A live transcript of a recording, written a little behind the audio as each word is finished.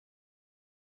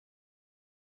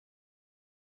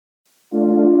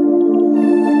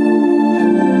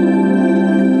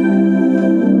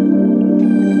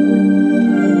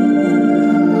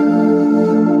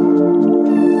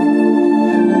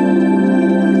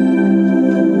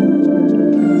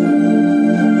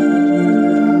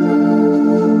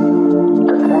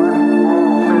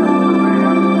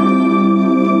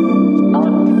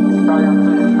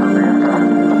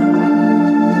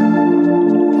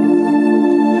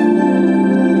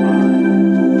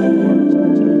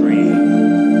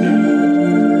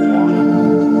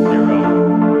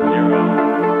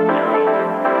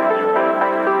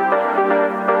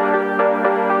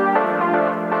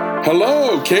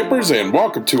campers, and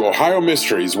welcome to Ohio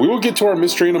Mysteries. We will get to our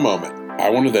mystery in a moment. I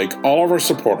want to thank all of our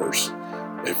supporters.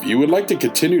 If you would like to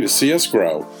continue to see us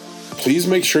grow, please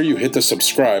make sure you hit the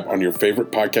subscribe on your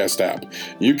favorite podcast app.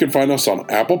 You can find us on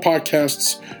Apple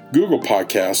Podcasts, Google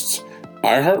Podcasts,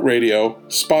 iHeartRadio,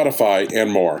 Spotify, and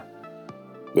more.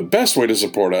 The best way to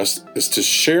support us is to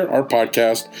share our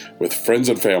podcast with friends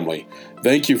and family.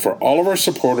 Thank you for all of our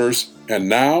supporters, and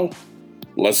now,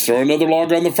 let's throw another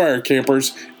log on the fire,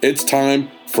 campers. It's time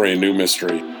for a new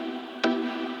mystery.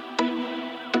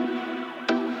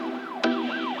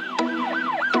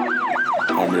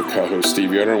 I'm your co-host,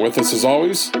 Steve Yoder, and with us, as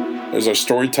always, is our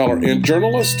storyteller and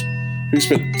journalist who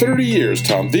spent 30 years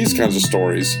telling these kinds of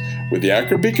stories with the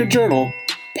Akron Beacon Journal,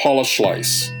 Paula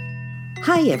Schleiss.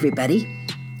 Hi, everybody.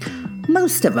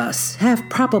 Most of us have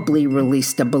probably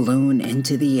released a balloon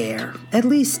into the air, at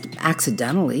least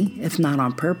accidentally, if not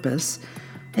on purpose.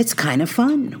 It's kind of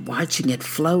fun watching it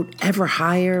float ever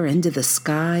higher into the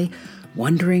sky,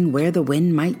 wondering where the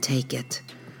wind might take it.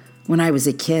 When I was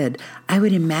a kid, I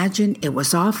would imagine it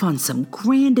was off on some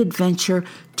grand adventure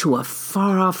to a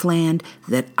far-off land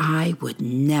that I would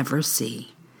never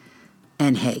see.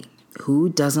 And hey, who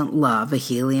doesn't love a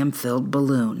helium-filled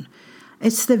balloon?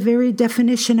 It's the very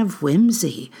definition of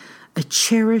whimsy, a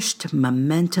cherished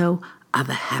memento of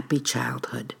a happy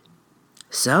childhood.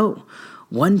 So,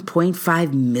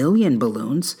 1.5 million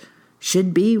balloons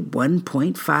should be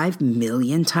 1.5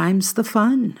 million times the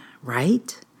fun,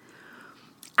 right?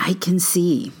 I can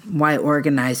see why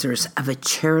organizers of a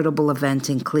charitable event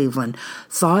in Cleveland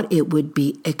thought it would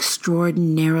be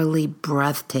extraordinarily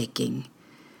breathtaking.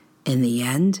 In the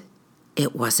end,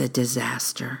 it was a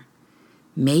disaster,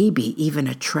 maybe even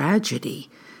a tragedy,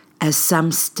 as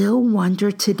some still wonder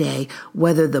today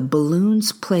whether the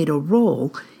balloons played a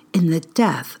role in the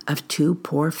death of two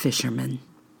poor fishermen.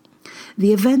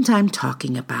 The event I'm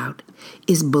talking about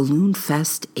is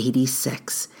Balloonfest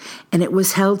 86, and it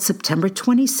was held September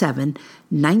 27,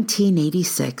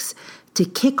 1986, to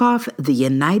kick off the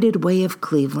United Way of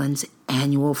Cleveland's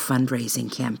annual fundraising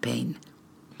campaign.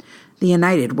 The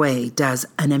United Way does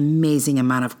an amazing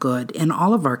amount of good in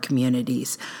all of our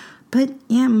communities, but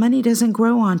money doesn't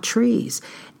grow on trees.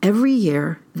 Every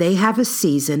year, they have a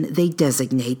season they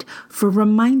designate for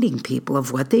reminding people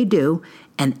of what they do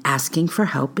and asking for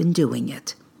help in doing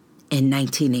it. In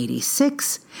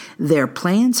 1986, their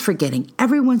plans for getting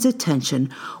everyone's attention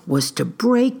was to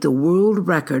break the world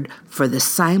record for the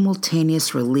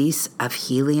simultaneous release of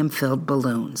helium-filled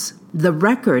balloons. The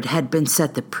record had been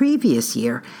set the previous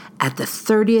year at the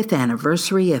 30th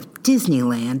anniversary of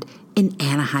Disneyland in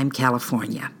Anaheim,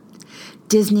 California.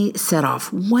 Disney set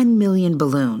off 1 million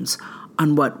balloons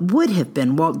on what would have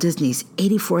been Walt Disney's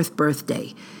 84th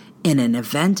birthday in an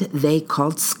event they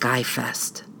called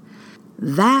Skyfest.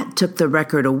 That took the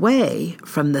record away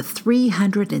from the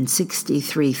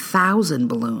 363,000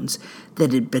 balloons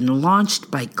that had been launched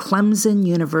by Clemson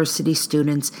University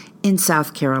students in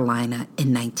South Carolina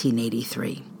in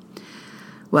 1983.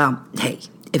 Well, hey,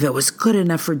 if it was good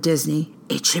enough for Disney,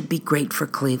 it should be great for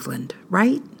Cleveland,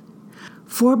 right?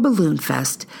 For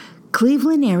Balloonfest,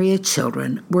 Cleveland area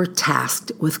children were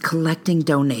tasked with collecting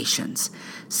donations,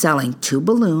 selling 2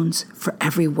 balloons for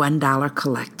every $1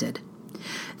 collected.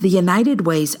 The United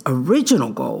Way's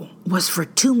original goal was for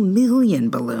 2 million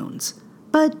balloons,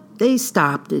 but they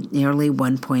stopped at nearly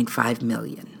 1.5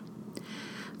 million.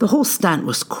 The whole stunt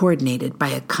was coordinated by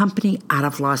a company out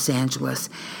of Los Angeles,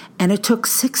 and it took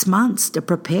 6 months to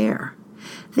prepare.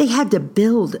 They had to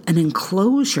build an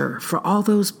enclosure for all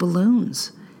those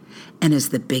balloons. And as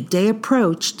the big day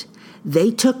approached,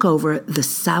 they took over the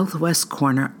southwest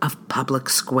corner of Public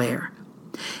Square.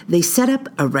 They set up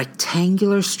a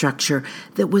rectangular structure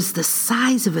that was the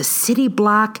size of a city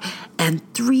block and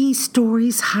 3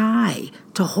 stories high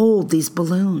to hold these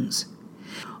balloons.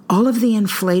 All of the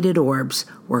inflated orbs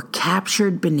were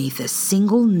captured beneath a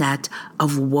single net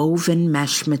of woven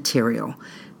mesh material,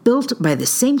 built by the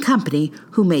same company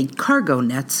who made cargo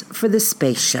nets for the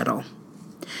space shuttle.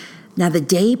 Now, the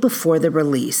day before the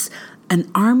release, an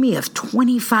army of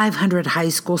 2,500 high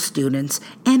school students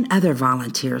and other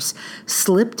volunteers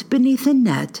slipped beneath a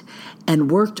net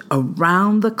and worked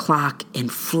around the clock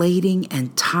inflating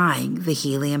and tying the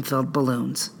helium-filled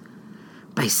balloons.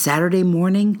 By Saturday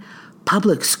morning,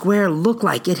 Public Square looked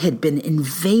like it had been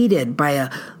invaded by a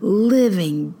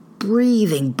living,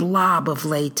 breathing blob of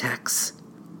latex.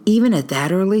 Even at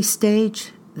that early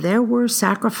stage, there were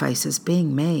sacrifices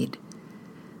being made.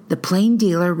 The Plain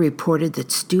Dealer reported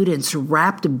that students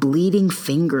wrapped bleeding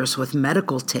fingers with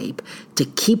medical tape to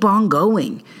keep on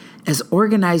going as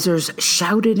organizers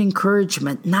shouted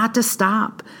encouragement not to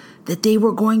stop that they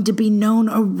were going to be known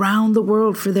around the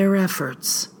world for their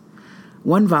efforts.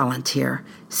 One volunteer,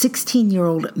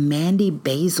 16-year-old Mandy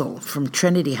Basil from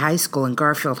Trinity High School in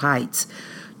Garfield Heights,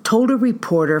 told a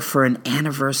reporter for an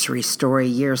anniversary story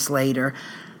years later,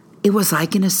 "It was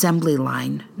like an assembly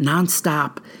line,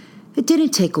 nonstop. It didn't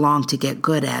take long to get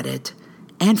good at it.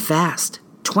 And fast,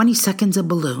 20 seconds a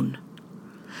balloon."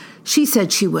 She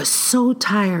said she was so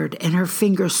tired and her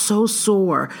fingers so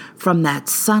sore from that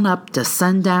sun-up to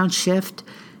sundown shift,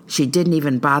 she didn't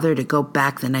even bother to go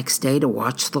back the next day to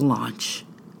watch the launch.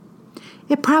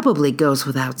 It probably goes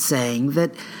without saying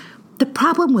that the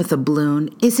problem with a balloon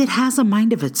is it has a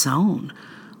mind of its own.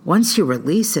 Once you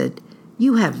release it,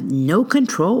 you have no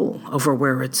control over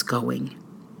where it's going.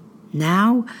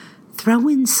 Now, throw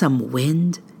in some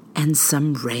wind and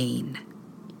some rain.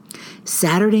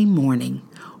 Saturday morning,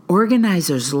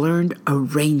 organizers learned a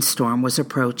rainstorm was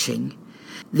approaching.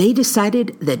 They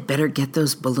decided they'd better get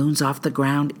those balloons off the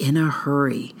ground in a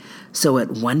hurry. So at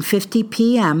 1:50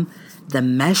 p.m., the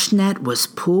mesh net was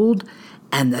pulled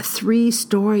and the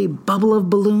 3-story bubble of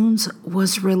balloons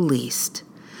was released.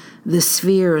 The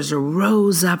spheres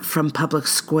rose up from Public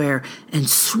Square and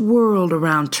swirled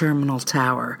around Terminal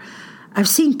Tower. I've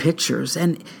seen pictures,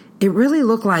 and it really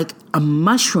looked like a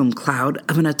mushroom cloud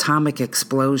of an atomic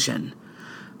explosion.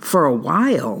 For a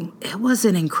while, it was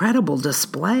an incredible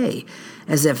display,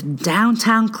 as if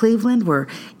downtown Cleveland were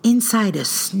inside a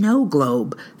snow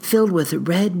globe filled with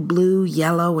red, blue,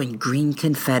 yellow, and green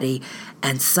confetti,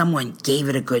 and someone gave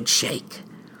it a good shake.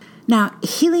 Now,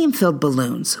 helium-filled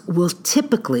balloons will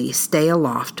typically stay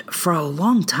aloft for a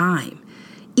long time,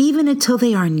 even until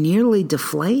they are nearly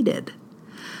deflated.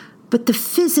 But the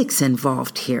physics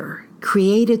involved here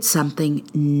created something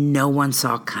no one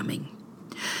saw coming.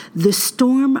 The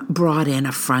storm brought in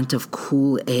a front of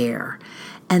cool air,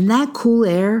 and that cool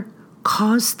air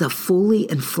caused the fully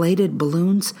inflated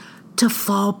balloons to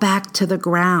fall back to the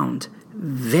ground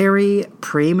very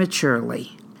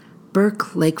prematurely.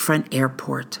 Burke Lakefront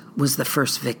Airport was the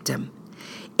first victim.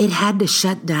 It had to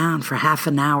shut down for half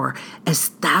an hour as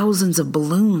thousands of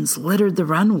balloons littered the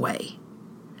runway.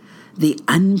 The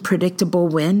unpredictable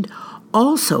wind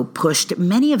also pushed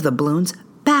many of the balloons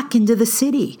back into the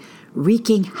city,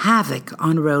 wreaking havoc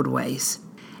on roadways.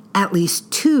 At least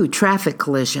 2 traffic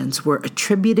collisions were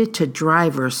attributed to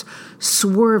drivers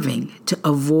swerving to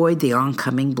avoid the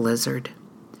oncoming blizzard.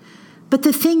 But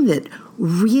the thing that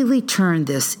really turned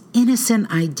this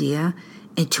innocent idea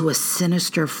into a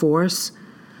sinister force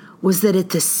was that at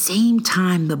the same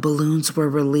time the balloons were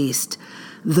released,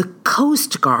 the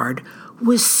Coast Guard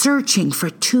was searching for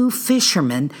 2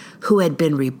 fishermen who had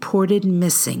been reported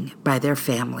missing by their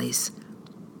families.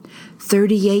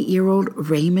 38-year-old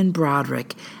Raymond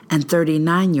Broderick and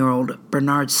 39-year-old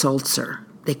Bernard Sulzer,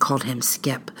 they called him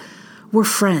Skip, were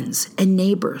friends and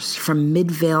neighbors from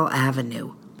Midvale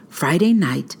Avenue. Friday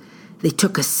night, they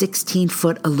took a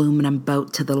 16-foot aluminum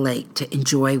boat to the lake to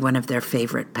enjoy one of their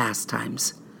favorite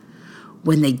pastimes.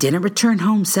 When they didn't return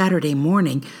home Saturday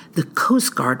morning, the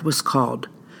Coast Guard was called.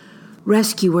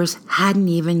 Rescuers hadn't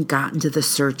even gotten to the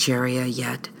search area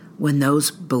yet when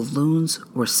those balloons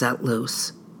were set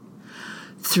loose.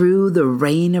 Through the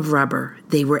rain of rubber,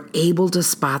 they were able to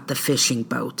spot the fishing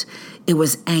boat. It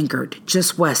was anchored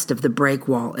just west of the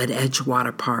breakwall at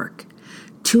Edgewater Park.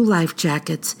 2 life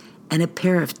jackets and a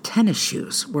pair of tennis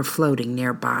shoes were floating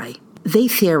nearby. They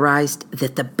theorized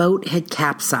that the boat had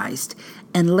capsized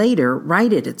and later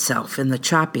righted itself in the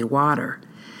choppy water,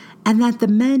 and that the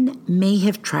men may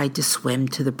have tried to swim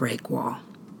to the breakwall.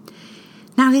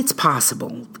 Now, it's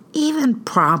possible, even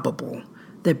probable,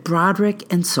 that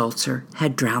Broderick and Sulzer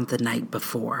had drowned the night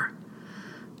before.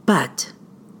 But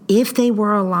if they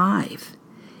were alive,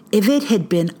 if it had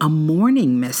been a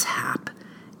morning mishap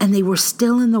and they were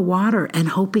still in the water and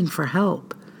hoping for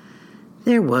help,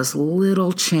 there was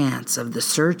little chance of the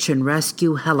search and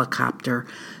rescue helicopter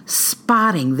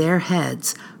spotting their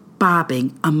heads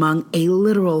bobbing among a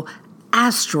literal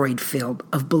asteroid field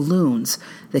of balloons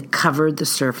that covered the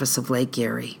surface of Lake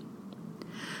Erie.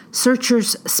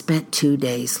 Searchers spent 2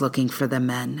 days looking for the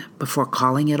men before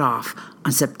calling it off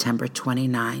on September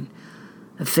 29.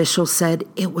 Officials said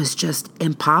it was just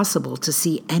impossible to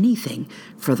see anything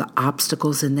for the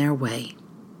obstacles in their way.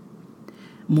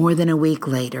 More than a week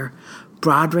later,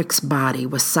 Broderick's body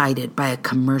was sighted by a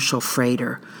commercial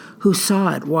freighter who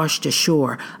saw it washed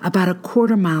ashore about a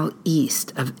quarter-mile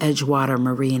east of Edgewater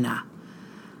Marina.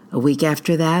 A week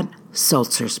after that,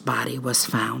 Sulzer's body was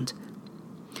found.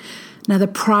 Now, the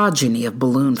progeny of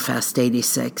Balloonfest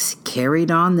 '86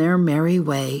 carried on their merry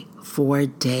way for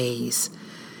days.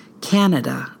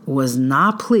 Canada was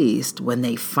not pleased when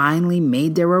they finally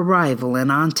made their arrival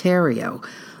in Ontario,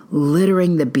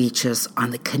 littering the beaches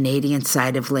on the Canadian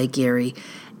side of Lake Erie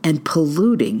and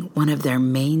polluting one of their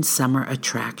main summer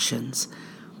attractions.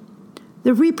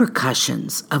 The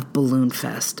repercussions of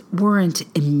Balloonfest weren't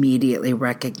immediately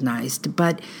recognized,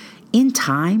 but in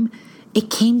time,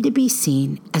 it came to be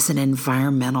seen as an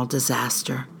environmental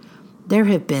disaster. There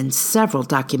have been several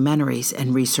documentaries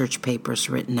and research papers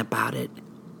written about it.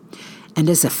 And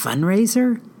as a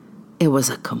fundraiser, it was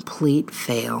a complete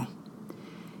fail.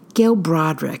 Gail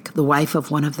Broderick, the wife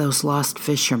of one of those lost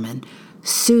fishermen,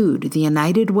 sued the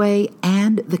United Way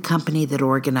and the company that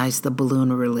organized the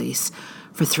balloon release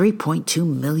for $3.2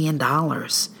 million.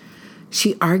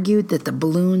 She argued that the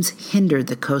balloons hindered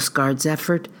the Coast Guard's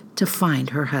effort to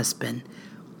find her husband.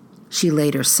 She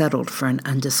later settled for an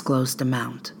undisclosed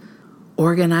amount.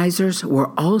 Organizers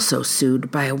were also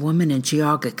sued by a woman in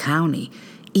Geauga County,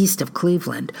 east of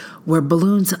Cleveland, where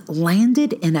balloons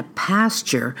landed in a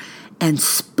pasture and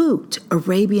spooked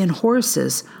Arabian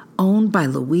horses owned by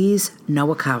Louise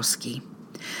Nowakowski.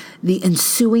 The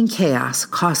ensuing chaos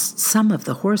caused some of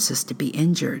the horses to be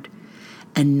injured,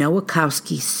 and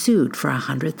Nowakowski sued for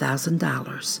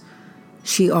 $100,000.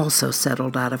 She also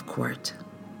settled out of court.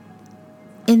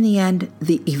 In the end,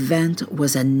 the event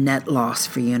was a net loss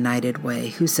for United Way,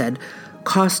 who said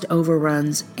cost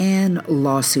overruns and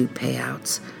lawsuit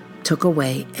payouts took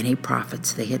away any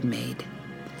profits they had made.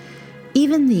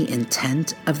 Even the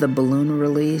intent of the balloon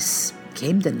release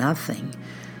came to nothing.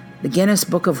 The Guinness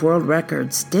Book of World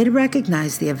Records did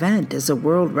recognize the event as a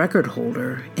world record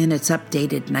holder in its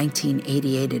updated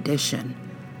 1988 edition,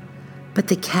 but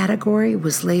the category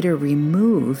was later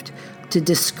removed to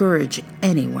discourage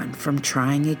anyone from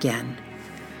trying again.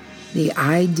 The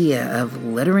idea of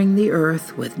littering the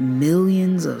earth with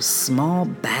millions of small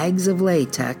bags of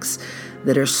latex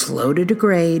that are slow to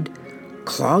degrade,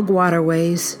 clog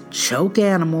waterways, choke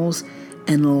animals,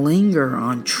 and linger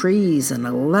on trees and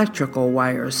electrical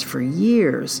wires for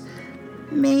years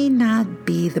may not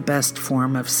be the best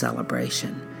form of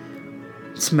celebration.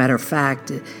 As a matter of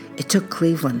fact, it took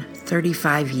Cleveland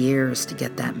 35 years to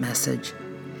get that message.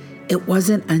 It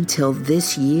wasn't until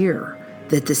this year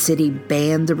that the city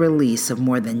banned the release of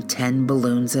more than 10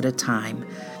 balloons at a time,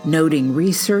 noting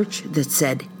research that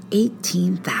said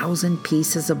 18,000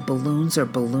 pieces of balloons or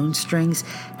balloon strings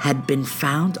had been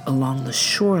found along the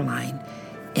shoreline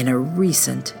in a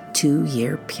recent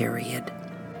 2-year period.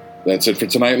 That's it for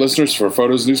tonight, listeners. For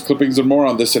photos, news clippings, and more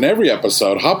on this and every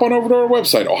episode, hop on over to our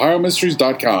website,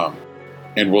 ohiomysteries.com.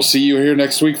 And we'll see you here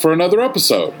next week for another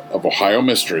episode of Ohio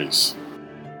Mysteries.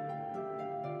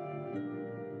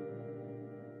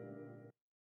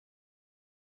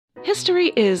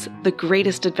 History is the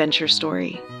greatest adventure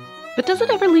story. But does it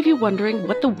ever leave you wondering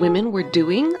what the women were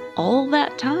doing all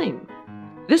that time?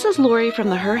 This is Lori from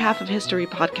the Her Half of History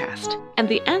podcast, and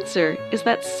the answer is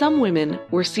that some women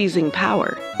were seizing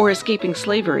power, or escaping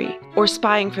slavery, or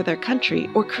spying for their country,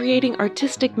 or creating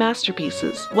artistic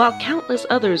masterpieces, while countless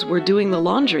others were doing the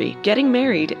laundry, getting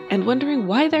married, and wondering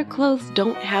why their clothes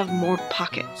don't have more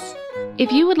pockets.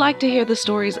 If you would like to hear the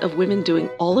stories of women doing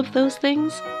all of those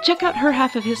things, check out Her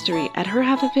Half of History at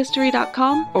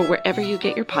herhalfofhistory.com or wherever you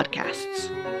get your podcasts.